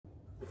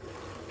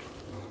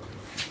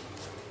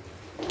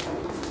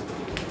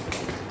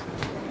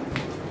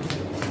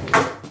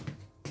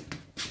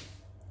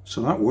So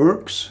that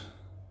works.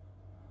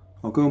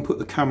 I'll go and put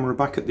the camera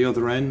back at the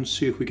other end,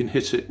 see if we can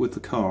hit it with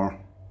the car.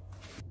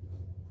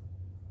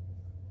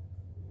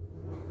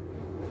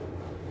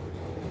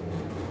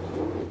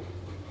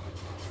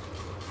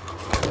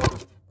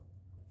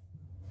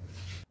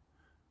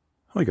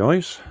 Hi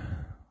guys,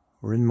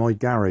 we're in my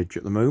garage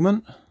at the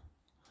moment.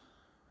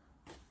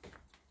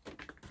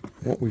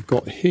 What we've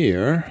got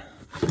here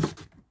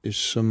is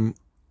some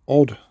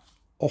odd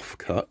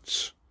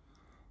offcuts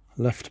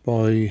left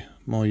by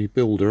my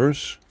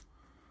builders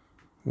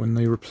when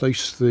they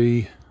replaced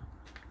the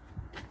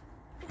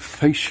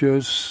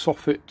fascias,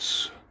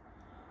 soffits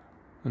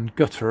and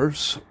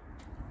gutters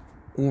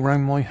all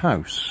around my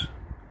house.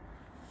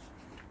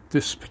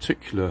 This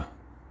particular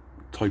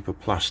type of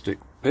plastic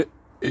bit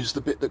is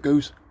the bit that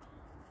goes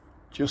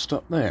just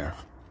up there.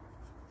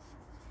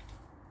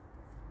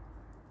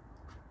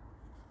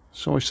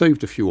 So I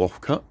saved a few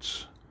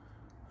offcuts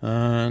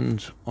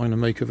and I'm going to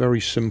make a very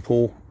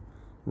simple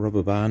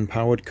rubber band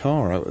powered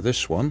car out of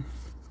this one,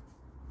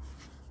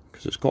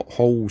 because it's got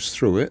holes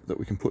through it that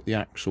we can put the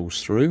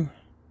axles through.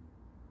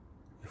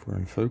 If we're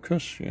in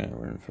focus, yeah,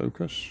 we're in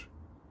focus.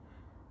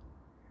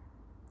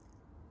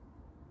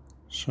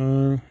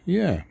 So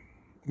yeah,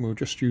 we'll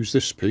just use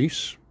this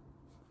piece.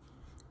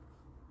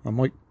 I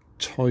might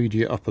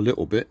tidy it up a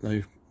little bit.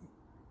 They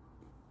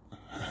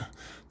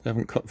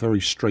haven't cut very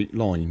straight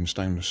lines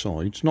down the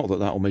sides. Not that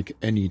that'll make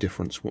any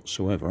difference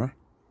whatsoever.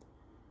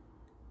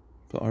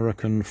 But I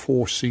reckon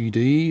 4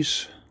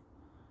 CDs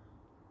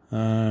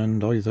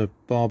and either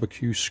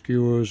barbecue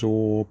skewers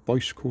or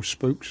bicycle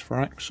spokes for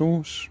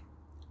axles,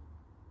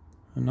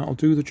 and that'll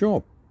do the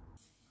job.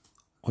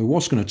 I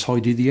was going to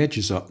tidy the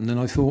edges up, and then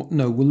I thought,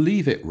 no, we'll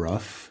leave it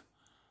rough,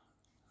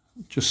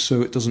 just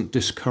so it doesn't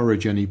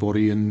discourage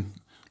anybody and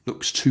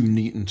looks too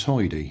neat and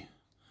tidy.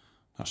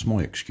 That's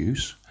my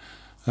excuse.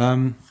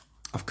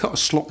 I've cut a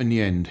slot in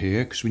the end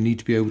here because we need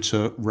to be able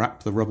to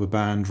wrap the rubber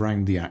band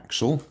round the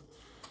axle.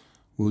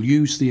 We'll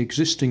use the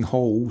existing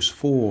holes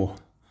for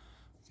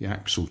the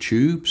axle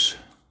tubes.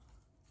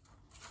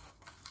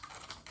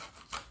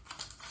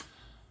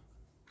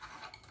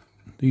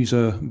 These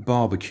are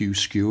barbecue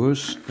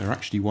skewers. They're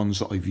actually ones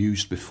that I've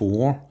used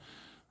before,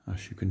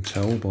 as you can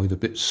tell by the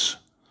bits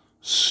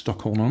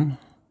stuck on them.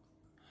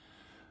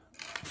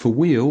 For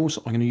wheels,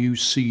 I'm going to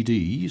use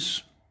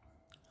CDs.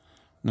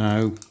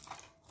 Now,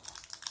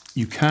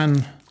 you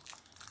can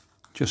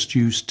just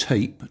use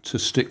tape to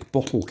stick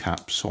bottle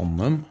caps on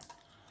them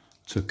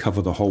to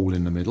cover the hole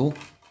in the middle,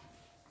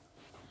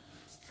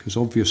 because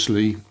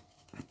obviously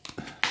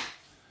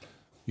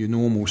your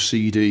normal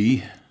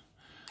CD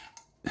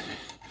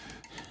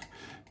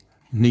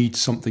needs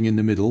something in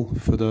the middle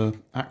for the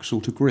axle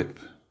to grip.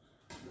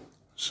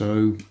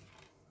 So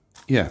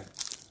yeah,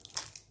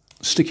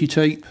 sticky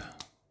tape,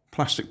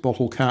 plastic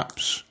bottle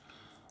caps,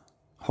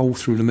 hole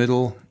through the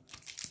middle.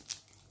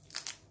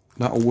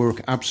 That'll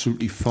work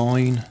absolutely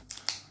fine.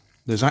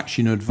 There's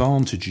actually an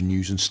advantage in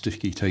using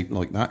sticky tape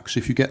like that, because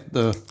if you get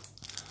the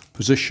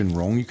position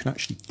wrong, you can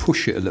actually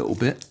push it a little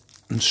bit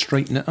and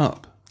straighten it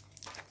up.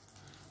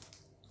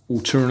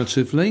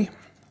 Alternatively,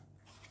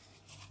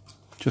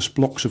 just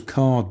blocks of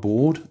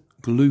cardboard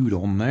glued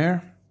on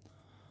there.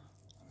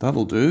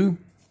 That'll do.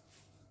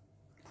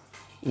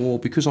 Or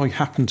because I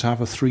happen to have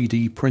a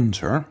 3D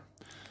printer,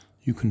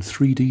 you can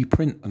 3D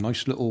print a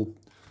nice little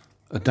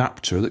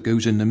adapter that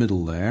goes in the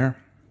middle there.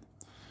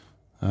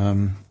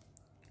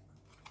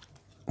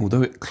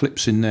 Although it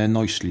clips in there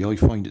nicely, I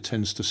find it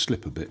tends to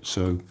slip a bit,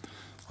 so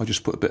I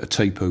just put a bit of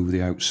tape over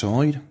the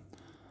outside.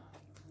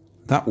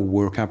 That will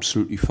work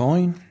absolutely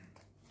fine,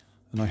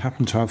 and I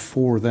happen to have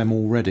 4 of them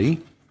already.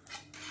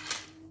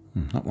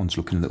 That one's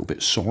looking a little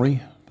bit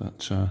sorry,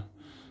 but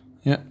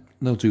yeah,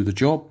 they'll do the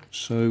job.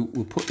 So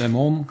we'll put them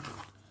on.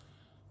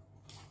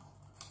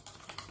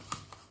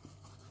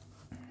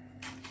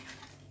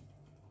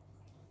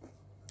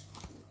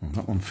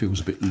 That one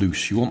feels a bit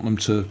loose. You want them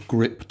to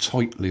grip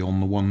tightly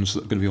on the ones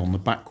that are going to be on the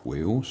back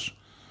wheels.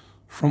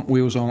 Front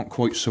wheels aren't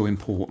quite so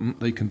important.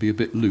 They can be a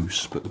bit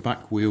loose, but the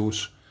back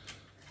wheels,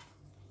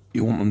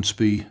 you want them to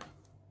be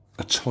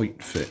a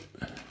tight fit.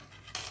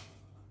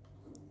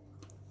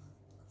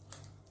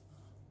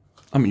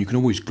 I mean, you can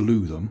always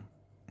glue them,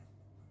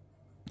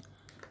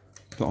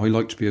 but I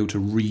like to be able to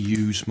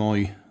reuse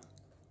my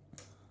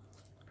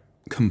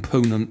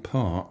component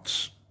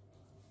parts.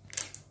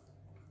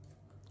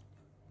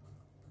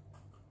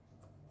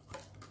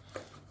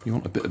 You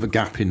want a bit of a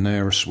gap in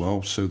there as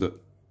well, so that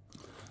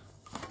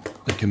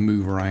they can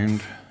move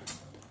around.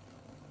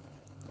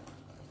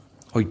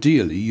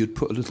 Ideally, you'd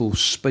put a little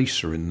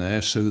spacer in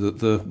there so that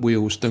the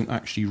wheels don't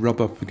actually rub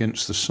up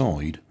against the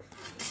side,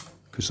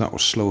 because that will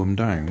slow them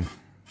down.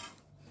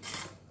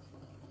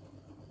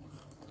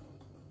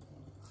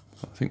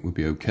 I think we'll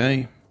be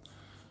okay.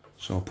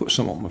 So I'll put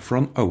some on the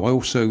front. Oh, I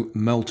also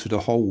melted a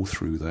hole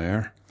through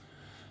there.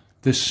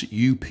 This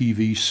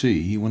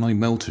uPVC, when I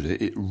melted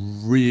it, it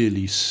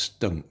really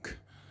stunk.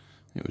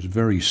 It was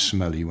very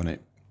smelly when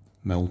it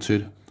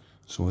melted,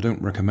 so I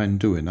don't recommend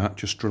doing that.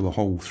 Just drill a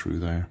hole through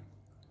there.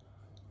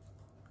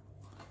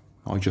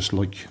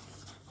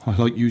 I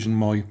like using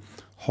my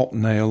hot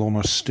nail on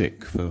a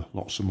stick for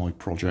lots of my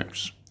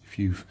projects. If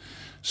you've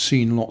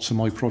seen lots of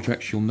my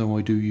projects, you'll know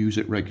I do use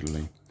it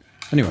regularly.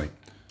 Anyway,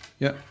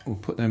 yeah, we'll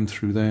put them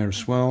through there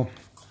as well.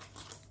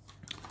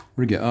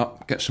 Rig it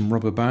up, get some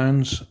rubber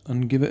bands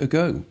and give it a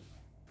go.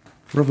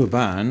 Rubber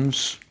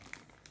bands,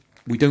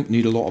 we don't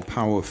need a lot of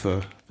power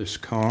for this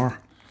car.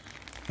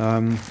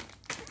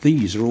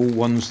 These are all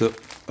ones that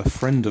a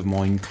friend of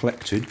mine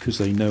collected because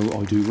they know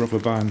I do rubber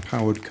band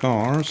powered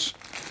cars.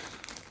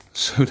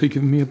 So they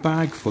give me a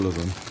bag full of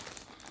them.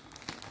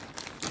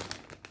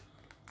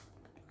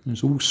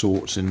 There's all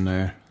sorts in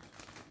there.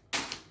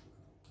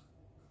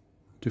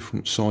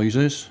 Different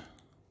sizes.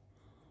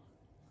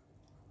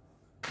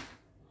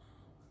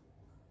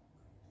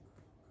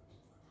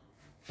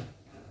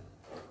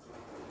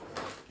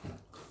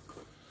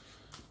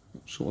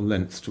 What sort of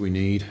length do we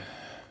need?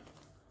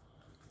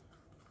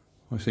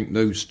 I think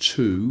those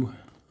two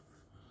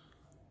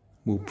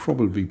will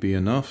probably be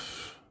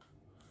enough.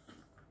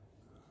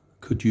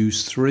 Could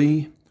use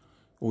 3,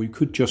 or you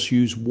could just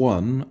use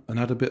 1 and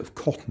add a bit of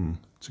cotton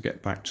to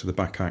get back to the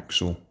back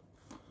axle.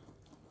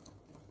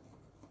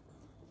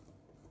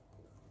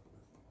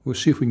 We'll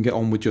see if we can get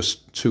on with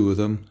just 2 of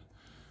them.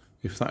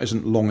 If that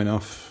isn't long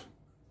enough,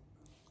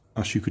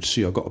 as you could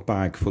see, I've got a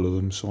bag full of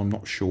them, so I'm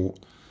not sure.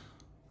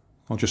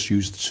 I'll just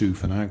use the 2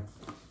 for now.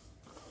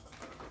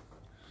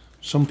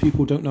 Some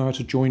people don't know how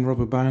to join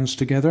rubber bands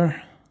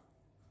together.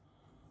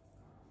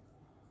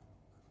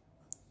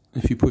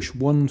 If you push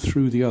one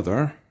through the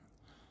other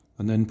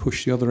and then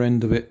push the other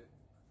end of it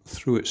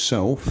through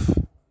itself,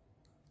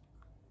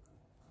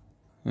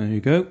 there you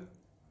go,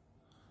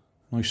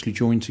 nicely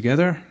joined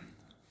together.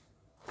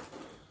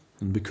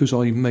 And because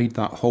I made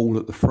that hole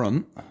at the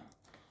front,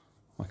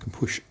 I can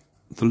push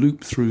the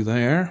loop through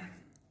there,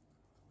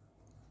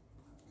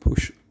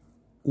 push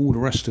all the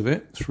rest of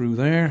it through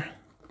there,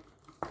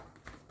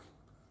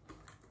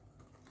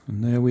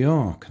 and there we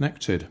are,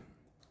 connected.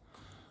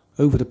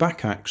 Over the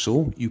back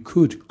axle, you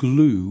could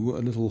glue a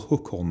little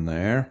hook on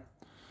there,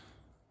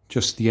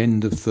 just the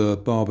end of the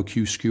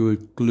barbecue skewer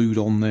glued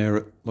on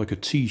there like a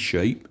T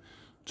shape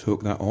to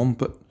hook that on,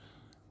 but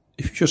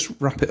if you just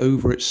wrap it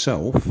over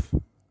itself,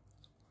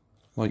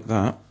 like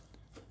that,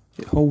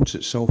 it holds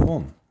itself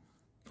on.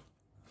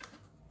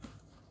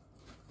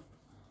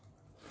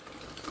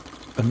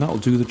 And that'll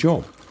do the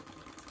job.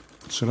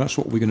 So that's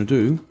what we're going to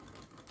do.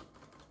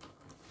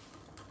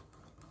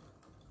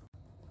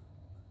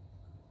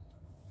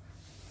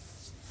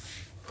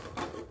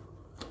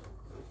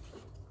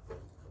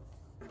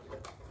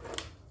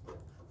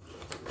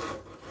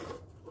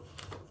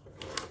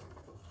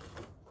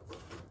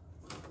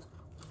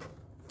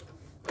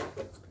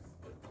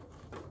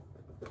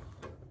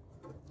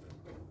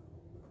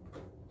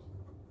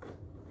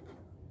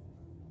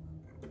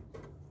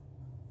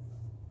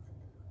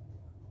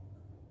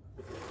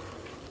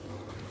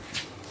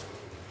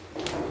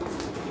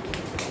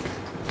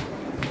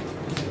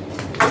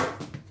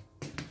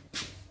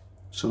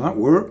 So that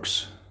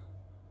works.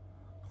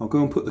 I'll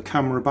go and put the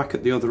camera back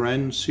at the other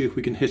end, see if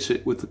we can hit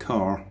it with the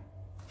car.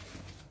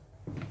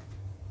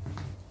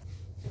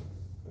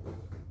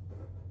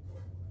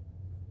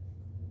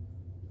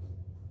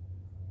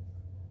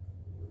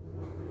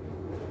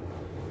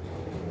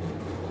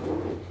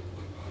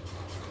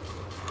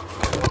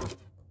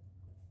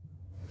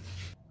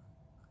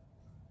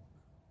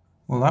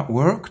 Well, that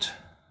worked.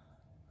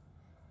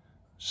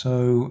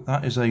 So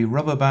that is a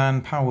rubber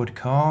band powered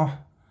car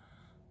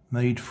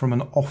made from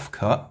an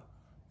offcut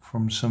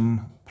from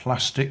some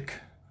plastic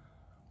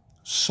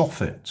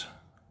Soffit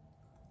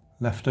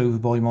left over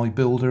by my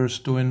builders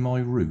doing my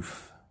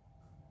roof.